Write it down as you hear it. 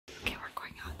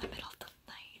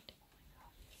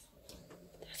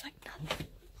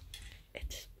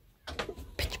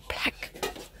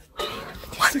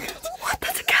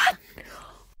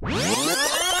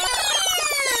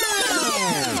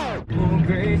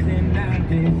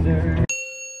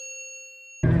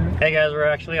Hey guys, we're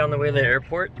actually on the way to the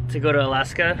airport to go to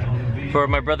Alaska for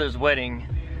my brother's wedding.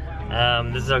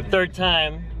 This is our third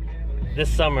time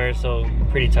this summer, so I'm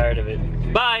pretty tired of it.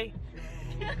 Bye!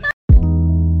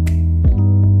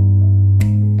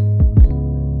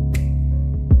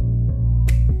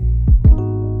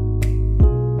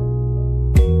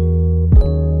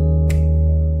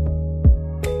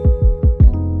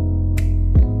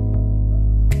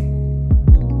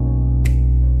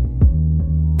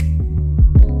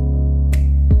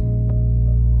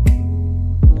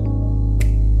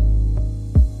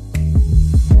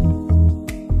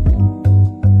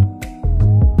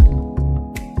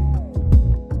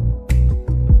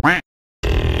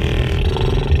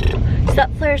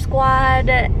 Squad,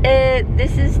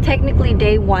 this is technically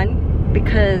day 1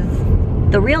 because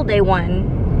the real day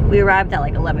 1 we arrived at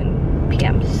like 11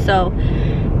 p.m. So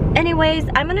anyways,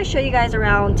 I'm gonna show you guys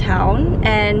around town,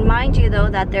 and mind you though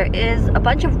that there is a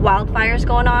bunch of wildfires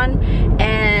going on,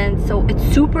 and so it's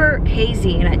super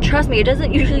hazy, and trust me, it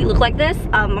doesn't usually look like this.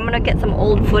 I'm gonna get some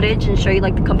old footage and show you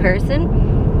like the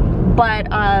comparison, but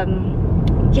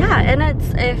yeah, and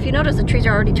it's, if you notice, the trees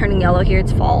are already turning yellow here.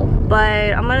 It's fall,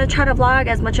 but I'm gonna try to vlog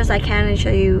as much as I can and show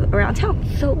you around town.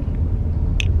 So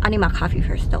I need my coffee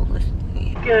first though.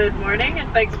 Good morning,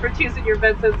 and thanks for choosing your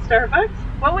Vincent Starbucks.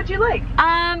 What would you like?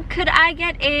 Could I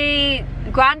get a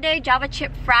grande Java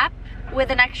chip frap with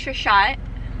an extra shot?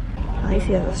 At least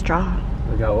he has a straw.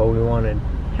 We got what we wanted.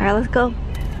 All right, let's go.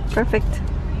 Perfect.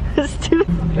 Let's do it.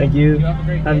 Thank you.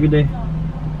 Have a good day.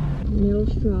 No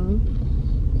straw.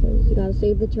 You gotta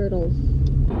save the turtles.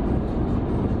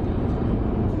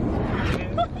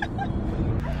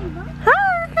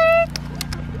 Hi!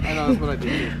 I know, that's what I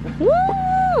did. Woo!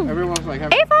 Everyone's like,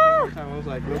 having fun time. I was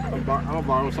like, look, I'm gonna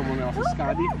borrow someone else's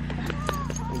Scotty.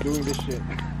 I'm doing this shit. So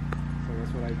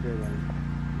that's what I did.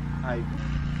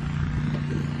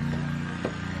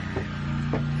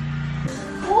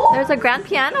 There's a grand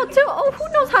piano too. Oh, who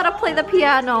knows how to play the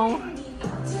piano?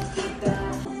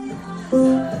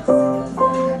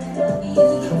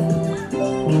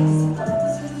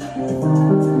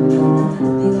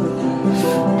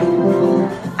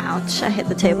 Ouch, I hit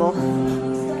the table.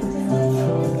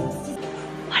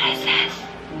 What is this?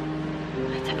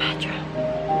 It's a bedroom.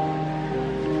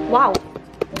 Wow.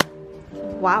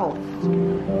 Wow.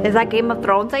 Is that Game of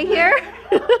Thrones I hear?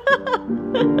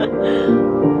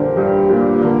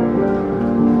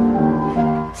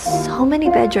 So many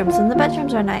bedrooms, and the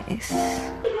bedrooms are nice.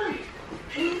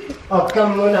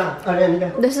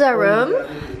 This is our room.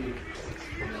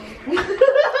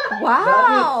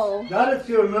 Wow. That is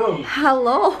your room.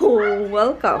 Hello,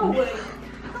 welcome.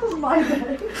 Oh my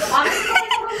bed.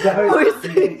 Get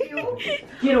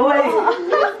away.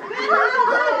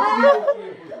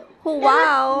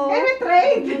 Wow. Can we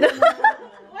trade?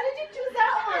 Why did you choose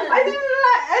that one? I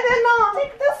didn't know.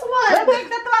 Take this one. Take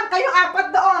that one. Kayong apat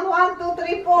doon. 1, 2,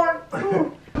 3,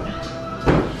 4.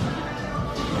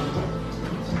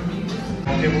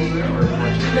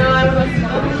 No, I was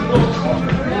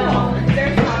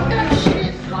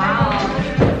wow.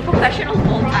 Professional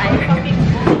full time.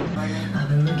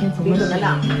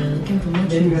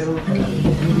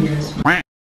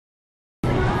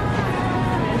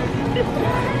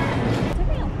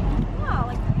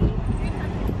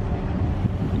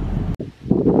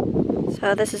 So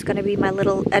this is going to be my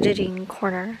little editing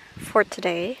corner for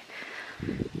today.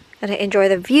 Gonna enjoy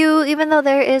the view, even though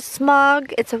there is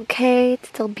smog. It's okay, it's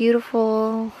still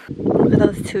beautiful. Look at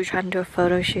those two trying to do a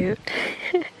photo shoot.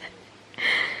 Okay,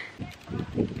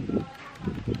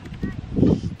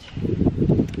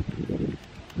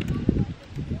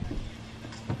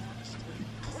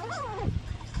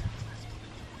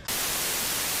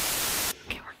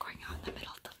 we're going out in the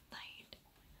middle of the night.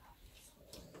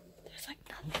 There's like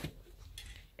nothing.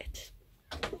 It's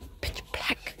pitch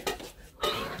black.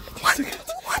 What?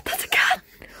 What? That's a cat?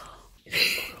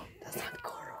 That's not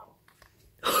Cora.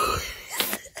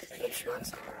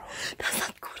 That's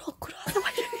not Cora. Cora.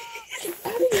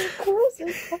 Cora's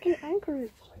is fucking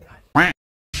anchored.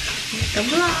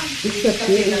 Come on. It's a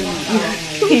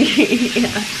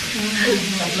yeah.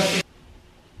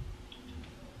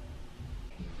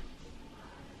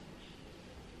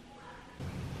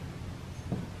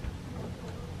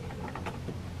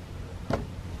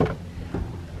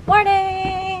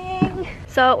 Morning!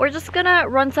 So we're just gonna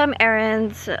run some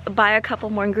errands, buy a couple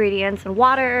more ingredients and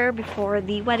water before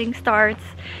the wedding starts,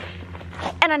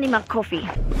 and I need my coffee.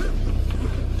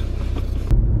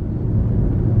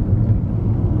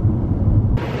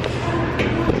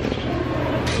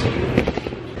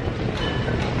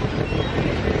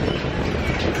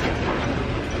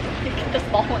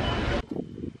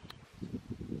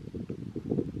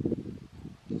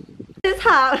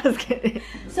 how. I was kidding.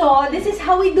 So this is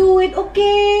how we do it,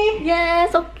 okay?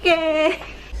 Yes, okay.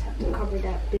 Have to cover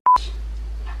that bitch.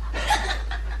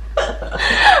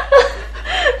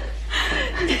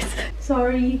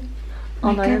 Sorry.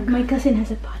 Oh, no, My cousin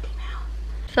has a potty now.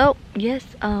 So yes,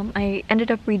 I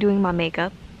ended up redoing my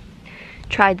makeup.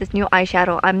 Tried this new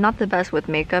eyeshadow. I'm not the best with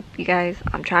makeup, you guys.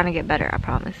 I'm trying to get better, I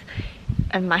promise.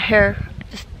 And my hair,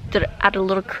 just add a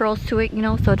little curls to it, you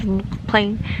know, so it doesn't look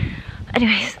plain.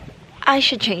 Anyways, I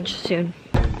should change soon.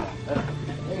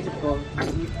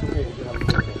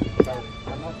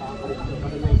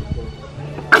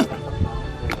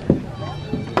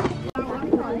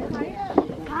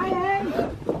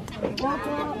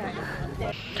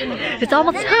 It's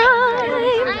almost time!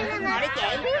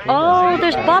 Oh,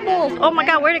 there's bubbles! Oh my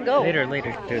god, where'd it go? Later,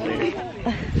 later. Do it later.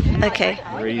 Okay,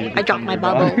 I dropped my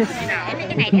bubbles.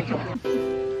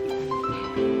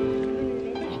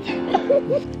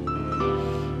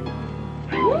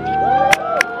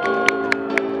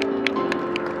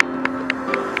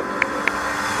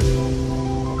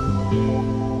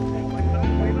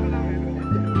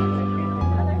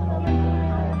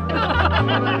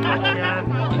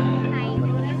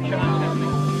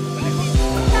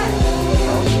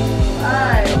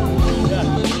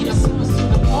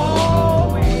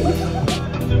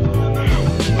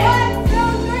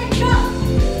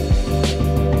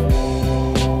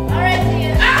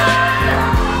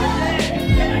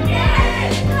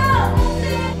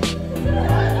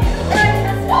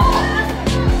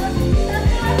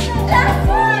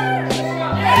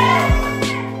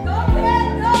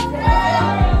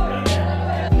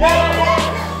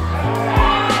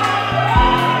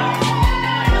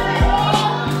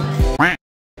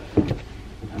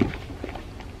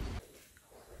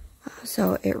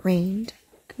 So it rained.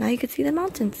 Now you can see the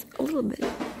mountains a little bit.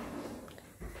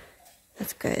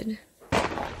 That's good. I'm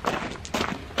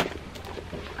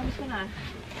just gonna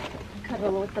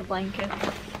cuddle with the blanket.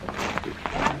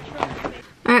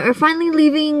 Alright, we're finally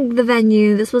leaving the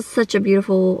venue. This was such a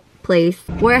beautiful place.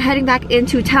 We're heading back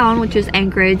into town, which is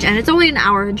Anchorage, and it's only an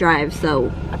hour drive,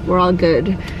 so we're all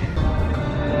good.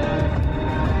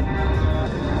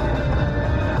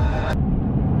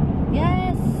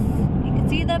 Yes, you can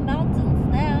see the mountains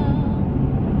now.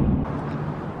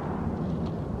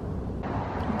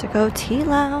 To go tea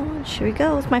lounge. Here we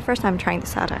go. It's my first time trying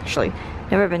this out, actually.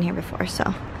 Never been here before,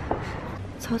 so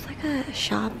it's like a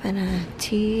shop and a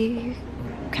tea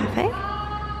cafe.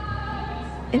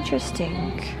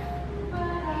 Interesting.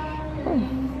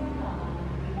 Oh.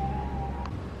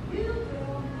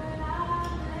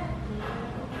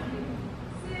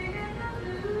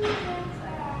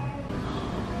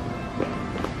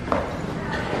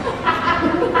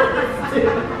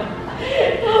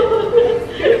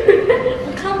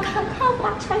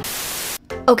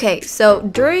 Okay, so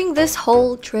during this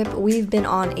whole trip, we've been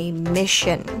on a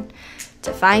mission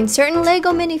to find certain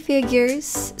Lego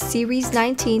minifigures, Series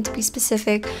 19 to be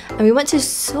specific, and we went to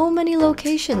so many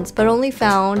locations, but only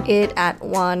found it at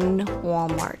one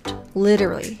Walmart.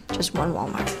 Literally, just one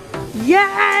Walmart.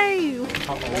 Yay!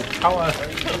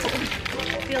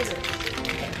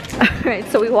 Alright,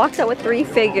 so we walked out with 3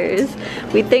 figures.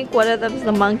 We think one of them's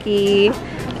the monkey,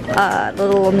 the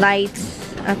little knight.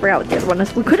 I forgot what the other one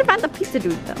is. We couldn't find the pizza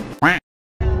dude though.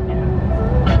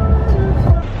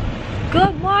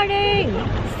 Good morning!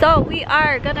 So we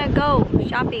are gonna go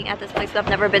shopping at this place that I've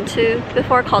never been to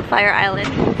before called Fire Island.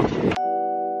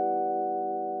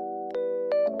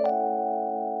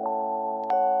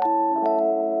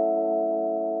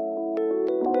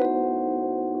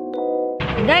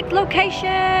 Next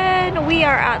location! We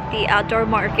are at the outdoor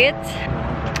market.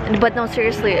 But no,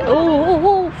 seriously.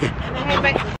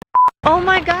 Oh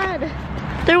my god!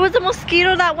 There was a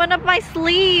mosquito that went up my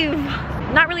sleeve!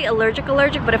 Not really allergic,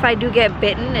 but if I do get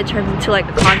bitten, it turns into like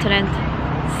a continent.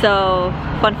 So,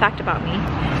 fun fact about me.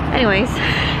 Anyways.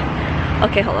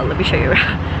 Okay, hold on, let me show you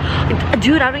around.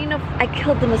 Dude, I don't even know if I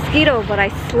killed the mosquito, but I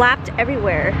slapped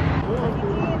everywhere.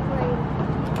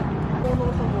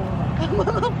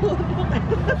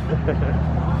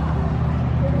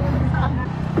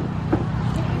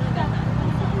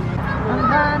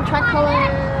 Tricolor.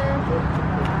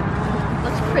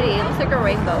 Looks pretty. It looks like a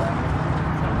rainbow.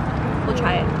 We'll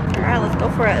try it. Alright, let's go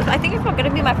for it. I think it's gonna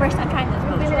be my first time trying this.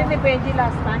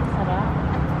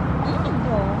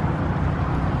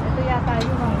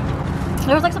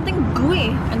 There was like something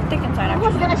gooey and thick inside. I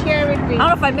was gonna share it with you. I don't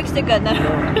know if I mixed it good then.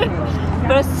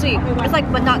 But it's sweet. It's like,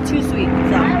 but not too sweet.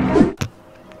 So.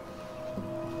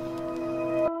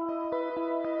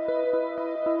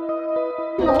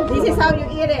 This is how you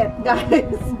eat it,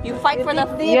 guys. You fight for the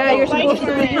Yeah, you're supposed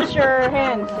to use your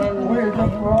hands and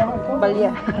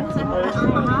balya.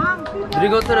 Did you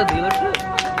go to the dealership?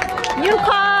 New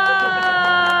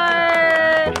car!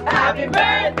 Happy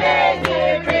birthday,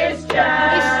 dear Christian.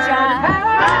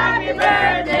 Happy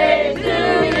birthday to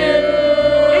you.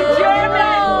 It's your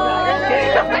birthday.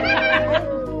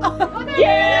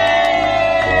 Yay!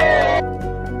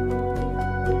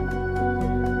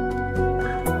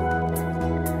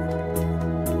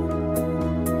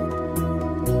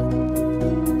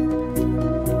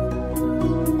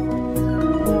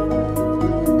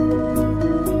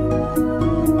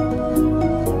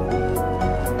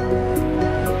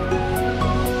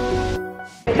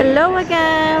 Hello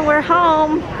again, we're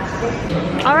home.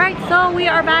 Alright, so we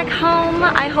are back home.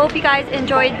 I hope you guys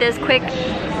enjoyed this quick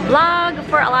vlog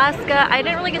for Alaska. I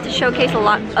didn't really get to showcase a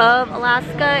lot of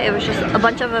Alaska. It was just a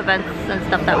bunch of events and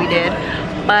stuff that we did.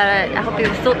 But I hope it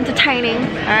was still entertaining.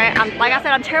 Alright, like I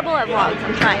said, I'm terrible at vlogs.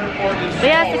 I'm trying. But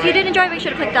yes, if you did enjoy, make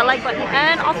sure to click that like button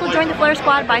and also join the Flare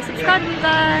Squad by subscribing, you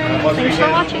guys. Thanks for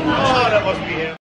watching.